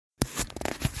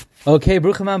Okay,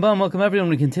 Bruchim Abba, welcome everyone.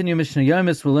 We continue Mishnah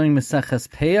Yomis. We're learning Maseches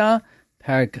Peah,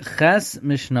 Parak Ches,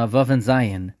 Mishnah Vav and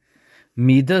Zayin.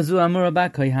 Mida zu amura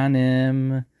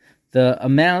b'kohanim. The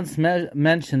amounts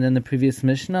mentioned in the previous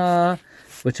Mishnah,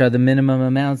 which are the minimum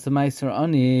amounts of Meiser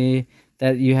Ani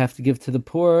that you have to give to the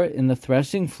poor in the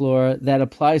threshing floor, that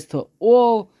applies to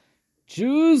all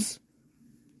Jews.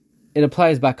 It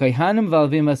applies b'kohanim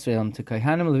v'alvim Yisraelim, to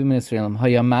kohanim v'alvim Yisraelim.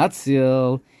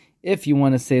 Hayamatzil. If you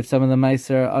want to save some of the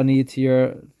Meiser Ani to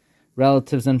your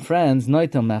relatives and friends,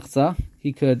 Noitel Mechza,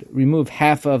 he could remove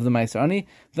half of the Meiser Ani.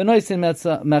 V'noisin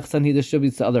Mechza, he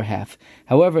distributes the other half.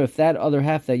 However, if that other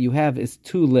half that you have is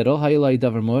too little, Hayilai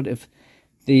Davar Mod, if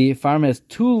the farmer has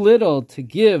too little to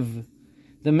give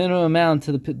the minimum amount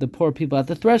to the poor people at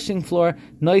the threshing floor,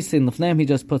 Noisin Lefneim, he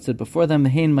just puts it before them,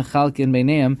 Hein Mechalkin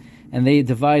Beineim, and they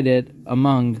divide it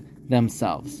among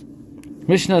themselves.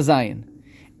 Mishnah Zayin.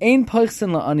 Now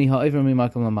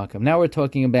we're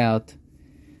talking about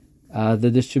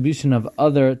the distribution of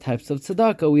other types of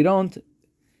tzedakah. We don't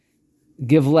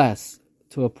give less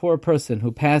to a poor person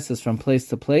who passes from place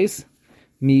to place,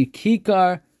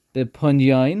 mikikar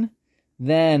bepunyain,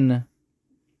 than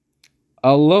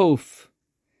a loaf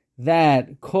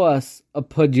that costs a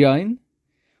pudyain,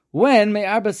 when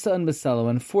me'arba sa'an b'sela,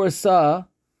 when 4 sa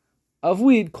of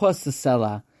wheat costs a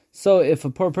sela. So if a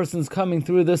poor person is coming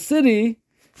through the city,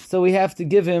 so we have to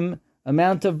give him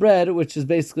amount of bread, which is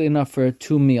basically enough for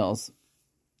 2 meals.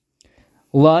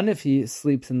 Lan, if he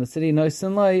sleeps in the city,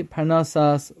 noisin lai,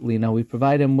 parnasas, lina, we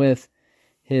provide him with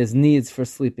his needs for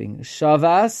sleeping.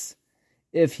 Shavas,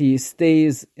 if he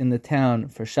stays in the town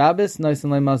for Shabbos, noisin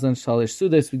lai mazon shalish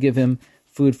sudas, we give him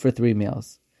food for 3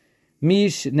 meals.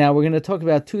 Mish, now we're going to talk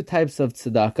about 2 types of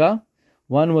tzedakah.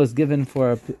 One was given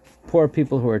for poor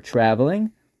people who are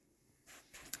traveling,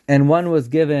 and one was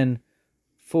given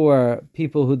for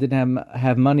people who didn't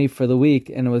have money for the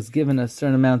week, and it was given a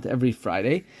certain amount every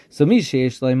Friday. So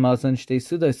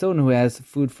someone who has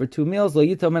food for 2 meals,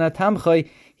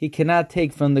 he cannot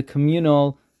take from the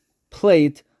communal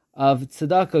plate of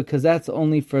tzedakah, because that's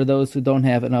only for those who don't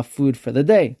have enough food for the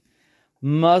day.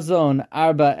 Mazon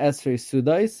arba esrei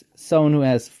sudais, someone who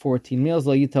has 14 meals,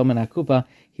 he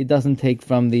doesn't take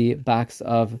from the box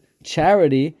of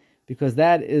charity, because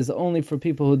that is only for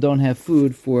people who don't have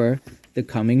food for the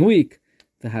coming week.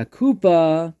 The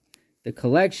hakupa, the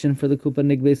collection for the kupa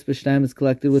nigbeis b'shnayim, is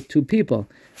collected with 2 people,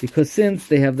 because since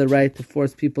they have the right to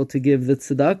force people to give the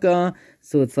tzedakah,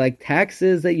 so it's like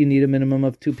taxes that you need a minimum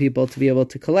of 2 people to be able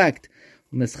to collect.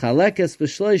 Mischalekes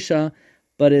b'shloisha,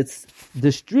 but it's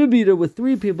distributed with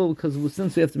 3 people, because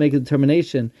since we have to make a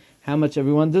determination how much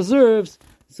everyone deserves,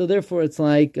 so therefore it's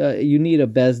like you need a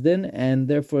bezdin, and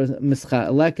therefore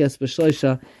mischalekes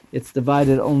b'shloisha, it's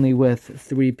divided only with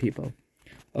 3 people.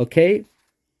 Okay,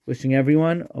 wishing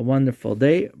everyone a wonderful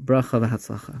day. Bracha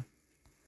v'hatzlacha.